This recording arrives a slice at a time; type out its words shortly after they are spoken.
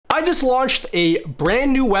I just launched a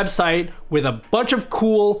brand new website with a bunch of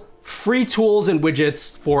cool free tools and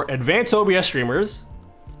widgets for advanced OBS streamers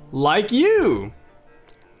like you.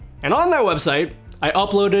 And on that website, I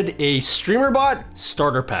uploaded a Streamer.bot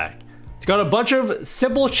Starter Pack. It's got a bunch of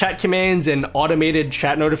simple chat commands and automated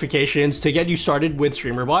chat notifications to get you started with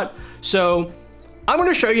Streamer.bot. So I'm going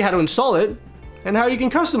to show you how to install it and how you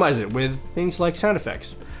can customize it with things like sound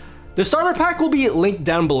effects. The starter pack will be linked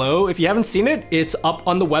down below. If you haven't seen it, it's up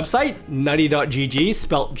on the website, nutty.gg,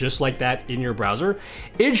 spelt just like that in your browser.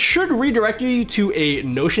 It should redirect you to a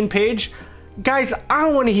Notion page. Guys, I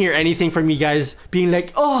don't want to hear anything from you guys being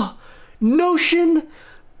like, oh, Notion?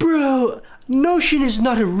 Bro, Notion is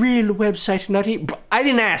not a real website, Nutty. I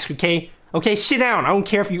didn't ask, okay? Okay, sit down. I don't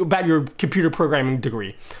care if you about your computer programming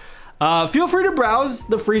degree. Feel free to browse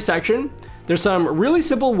the free section. There's some really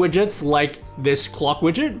simple widgets like this clock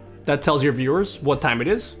widget that tells your viewers what time it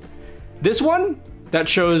is. This one that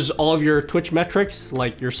shows all of your Twitch metrics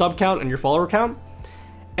like your sub count and your follower count.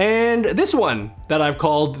 And this one that I've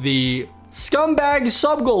called the scumbag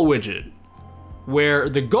sub goal widget, where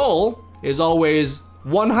the goal is always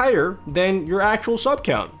one higher than your actual sub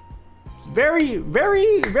count. Very,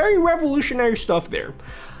 very, very revolutionary stuff there.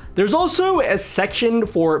 There's also a section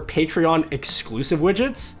for Patreon exclusive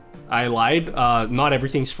widgets. I lied, not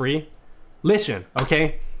everything's free. Listen,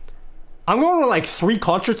 okay? I'm going to like 3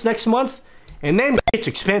 concerts next month, and then it's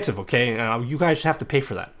expensive, okay? You guys have to pay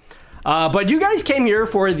for that. But you guys came here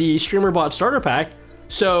for the Streamer.bot Starter Pack,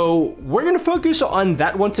 so we're gonna focus on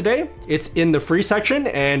that one today. It's in the free section,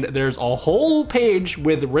 and there's a whole page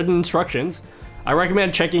with written instructions. I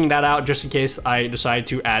recommend checking that out just in case I decide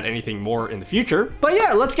to add anything more in the future. But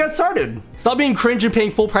yeah, let's get started. Stop being cringe and paying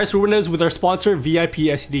full price for Windows with our sponsor, VIP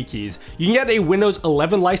SD Keys. You can get a Windows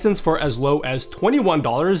 11 license for as low as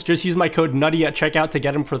 $21. Just use my code NUTTY at checkout to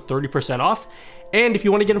get them for 30% off. And if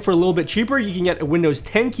you want to get them for a little bit cheaper, you can get a Windows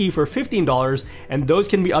 10 key for $15, and those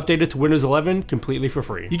can be updated to Windows 11 completely for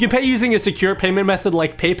free. You can pay using a secure payment method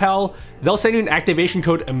like PayPal. They'll send you an activation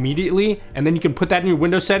code immediately, and then you can put that in your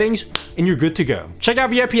Windows settings, and you're good to go. Check out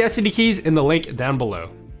VIP SD Keys in the link down below.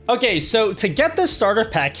 Okay, so to get this starter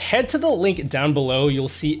pack, head to the link down below. You'll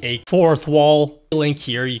see a fourth wall link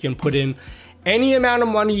here. You can put in any amount of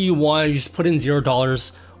money you want. You just put in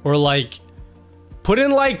 $0 or like put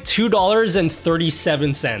in like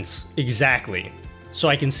 $2.37 exactly, so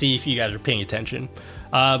I can see if you guys are paying attention.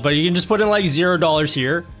 But you can just put in like $0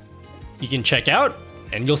 here. You can check out,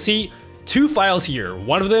 and you'll see 2 files here.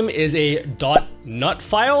 One of them is a .nut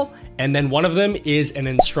file, and then one of them is an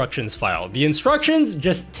instructions file. The instructions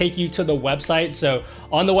just take you to the website. So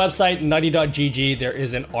on the website, nutty.gg, there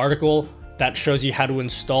is an article that shows you how to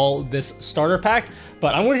install this starter pack,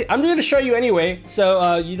 but I'm going to show you anyway.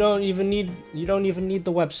 So you don't even need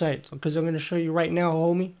the website, because I'm going to show you right now,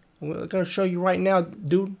 homie. I'm going to show you right now,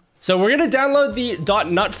 dude. So we're going to download the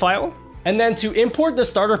 .nut file, and then to import the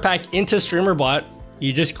starter pack into Streamer.bot,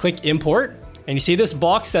 you just click import, and you see this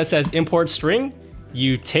box that says import string.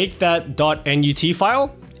 You take that .nut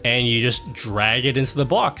file and you just drag it into the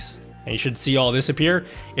box, and you should see all this appear.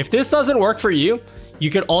 If this doesn't work for you, you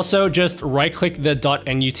could also just right-click the .nut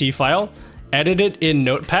file, edit it in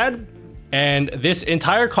Notepad, and this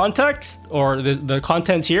entire context, or the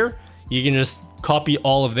contents here, you can just copy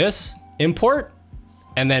all of this, import,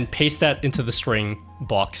 and then paste that into the string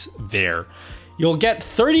box there. You'll get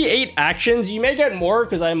 38 actions. You may get more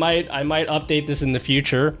because I might update this in the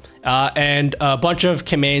future, and a bunch of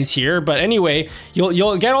commands here. But anyway,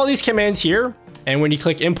 you'll get all these commands here, and when you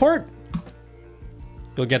click import,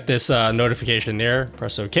 you'll get this notification there.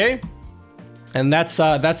 Press OK, and that's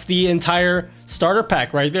the entire starter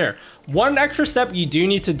pack right there. One extra step you do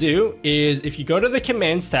need to do is, if you go to the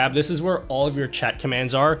commands tab, this is where all of your chat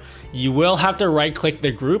commands are. You will have to right-click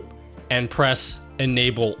the group and press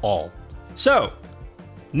enable all. So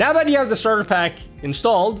now that you have the starter pack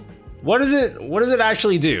installed, what does it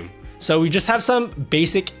actually do? So we just have some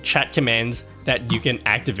basic chat commands that you can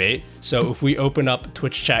activate. So if we open up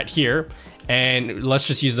Twitch chat here, and let's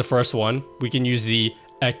just use the first one. We can use the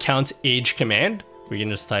account age command. We can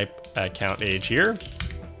just type account age here.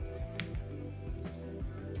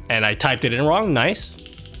 And I typed it in wrong, nice.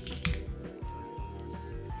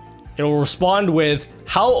 It will respond with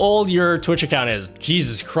how old your Twitch account is.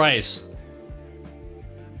 Jesus Christ.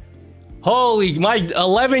 Holy, my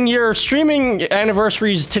 11-year streaming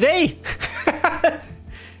anniversary is today.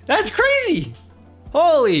 That's crazy.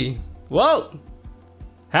 Holy, well,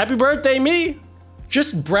 happy birthday, me.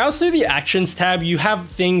 Just browse through the actions tab. You have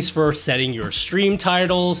things for setting your stream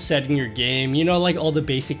title, setting your game, you know, like all the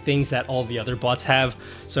basic things that all the other bots have.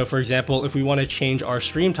 So for example, if we want to change our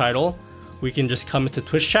stream title, we can just come into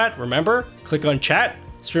Twitch chat. Remember, click on chat.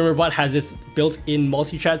 Streamer.bot has its built-in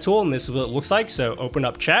multi-chat tool, and this is what it looks like. So open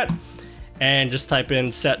up chat and just type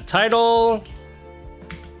in set title.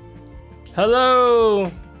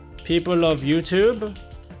 Hello, people of YouTube.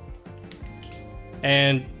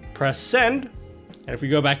 And press send. And if we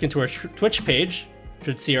go back into our Twitch page,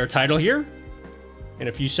 should see our title here in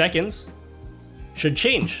a few seconds. Should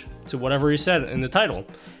change to whatever you said in the title.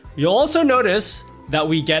 You'll also notice that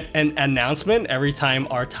we get an announcement every time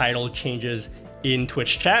our title changes in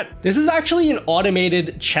Twitch chat. This is actually an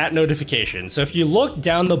automated chat notification. So if you look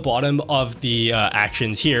down the bottom of the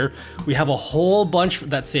actions here, we have a whole bunch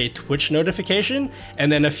that say Twitch notification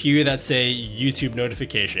and then a few that say YouTube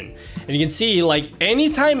notification. And you can see, like,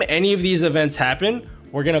 anytime any of these events happen,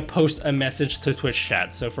 we're gonna post a message to Twitch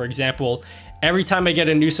chat. So for example, every time I get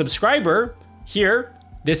a new subscriber here,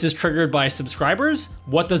 this is triggered by subscribers.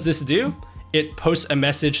 What does this do? It posts a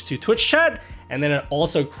message to Twitch chat, and then it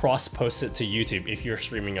also cross-posts it to YouTube if you're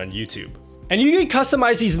streaming on YouTube. And you can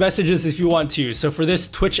customize these messages if you want to. So for this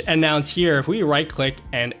Twitch announce here, if we right-click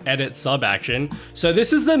and edit sub action, so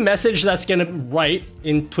this is the message that's gonna write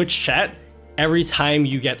in Twitch chat every time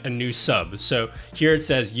you get a new sub. So here it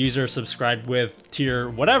says user subscribed with tier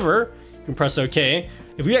whatever. You can press OK.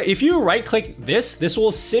 If you right-click this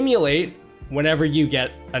will simulate whenever you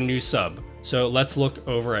get a new sub. So let's look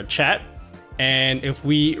over at chat. And if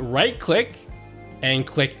we right-click and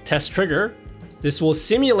click test trigger, this will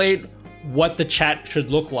simulate what the chat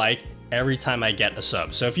should look like every time I get a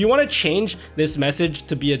sub. So if you want to change this message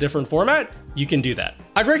to be a different format, you can do that.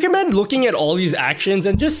 I'd recommend looking at all these actions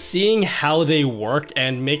and just seeing how they work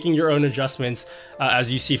and making your own adjustments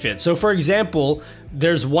as you see fit. So for example,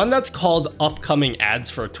 there's one that's called upcoming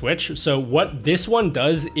ads for Twitch. So what this one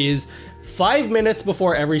does is 5 minutes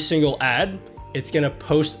before every single ad, it's gonna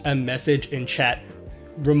post a message in chat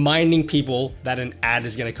reminding people that an ad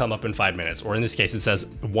is gonna come up in 5 minutes, or in this case, it says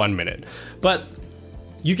 1 minute. But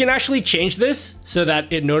you can actually change this so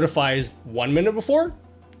that it notifies 1 minute before,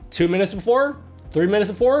 2 minutes before, 3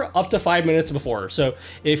 minutes before, up to 5 minutes before. So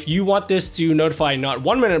if you want this to notify not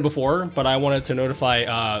 1 minute before, but I want it to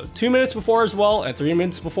notify 2 minutes before as well, and 3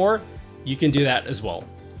 minutes before, you can do that as well.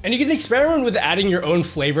 And you can experiment with adding your own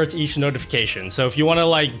flavor to each notification. So if you want to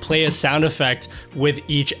like play a sound effect with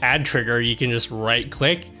each ad trigger, you can just right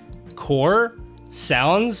click, core,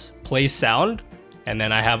 sounds, play sound, and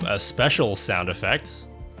then I have a special sound effect.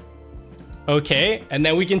 Okay, and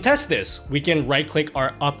then we can test this. We can right click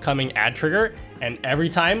our upcoming ad trigger, and every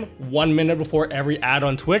time, 1 minute before every ad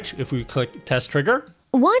on Twitch, if we click test trigger.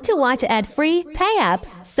 Want to watch ad-free? Pay up,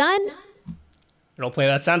 son. It'll play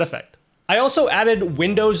that sound effect. I also added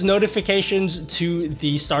Windows notifications to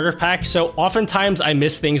the starter pack. So oftentimes I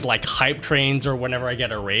miss things like hype trains or whenever I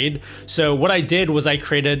get a raid. So what I did was I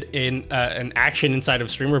created an action inside of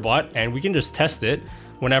Streamer.bot, and we can just test it.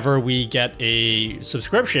 Whenever we get a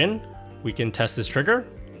subscription, we can test this trigger.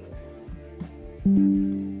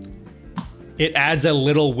 It adds a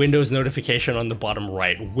little Windows notification on the bottom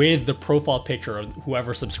right with the profile picture of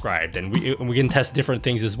whoever subscribed. And we can test different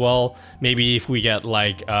things as well. Maybe if we get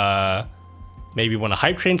like, maybe when a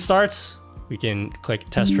hype train starts, we can click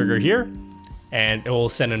test trigger here and it will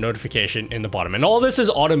send a notification in the bottom. And all this is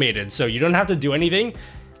automated, so you don't have to do anything.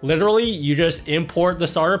 Literally, you just import the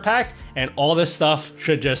starter pack and all this stuff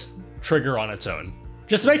should just trigger on its own.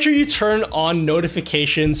 Just make sure you turn on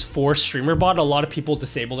notifications for Streamer.bot. A lot of people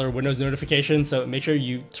disable their Windows notifications, so make sure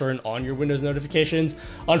you turn on your Windows notifications.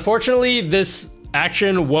 Unfortunately, this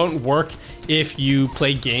action won't work if you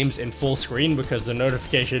play games in full screen because the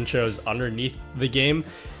notification shows underneath the game.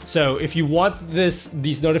 So if you want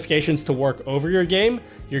these notifications to work over your game,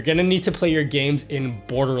 you're gonna need to play your games in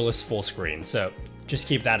borderless full screen. So just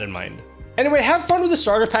keep that in mind. Anyway, have fun with the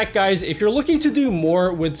starter pack, guys. If you're looking to do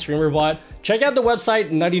more with Streamer.bot, check out the website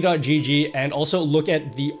nutty.gg and also look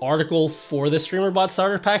at the article for the Streamer.bot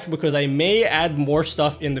starter pack because I may add more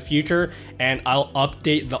stuff in the future and I'll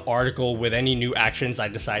update the article with any new actions I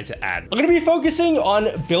decide to add. I'm going to be focusing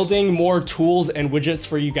on building more tools and widgets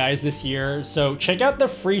for you guys this year. So check out the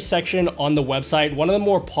free section on the website. One of the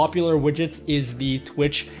more popular widgets is the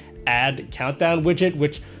Twitch ad countdown widget,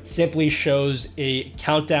 which simply shows a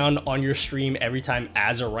countdown on your stream every time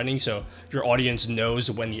ads are running, so your audience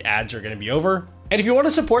knows when the ads are going to be over. And if you want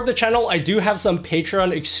to support the channel, I do have some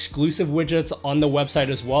Patreon exclusive widgets on the website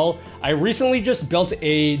as well. I recently just built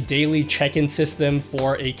a daily check-in system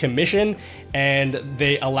for a commission and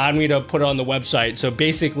they allowed me to put it on the website. So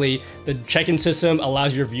basically the check-in system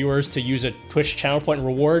allows your viewers to use a Twitch channel point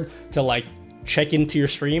reward to like check into your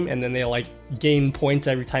stream, and then they like gain points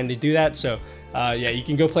every time they do that. So Yeah, you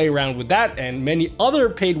can go play around with that and many other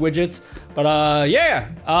paid widgets. But yeah,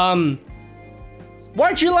 why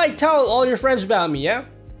don't you like tell all your friends about me, yeah?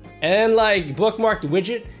 And then like bookmark the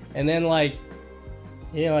widget, and then like,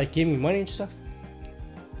 yeah, like give me money and stuff.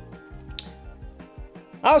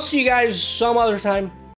 I'll see you guys some other time.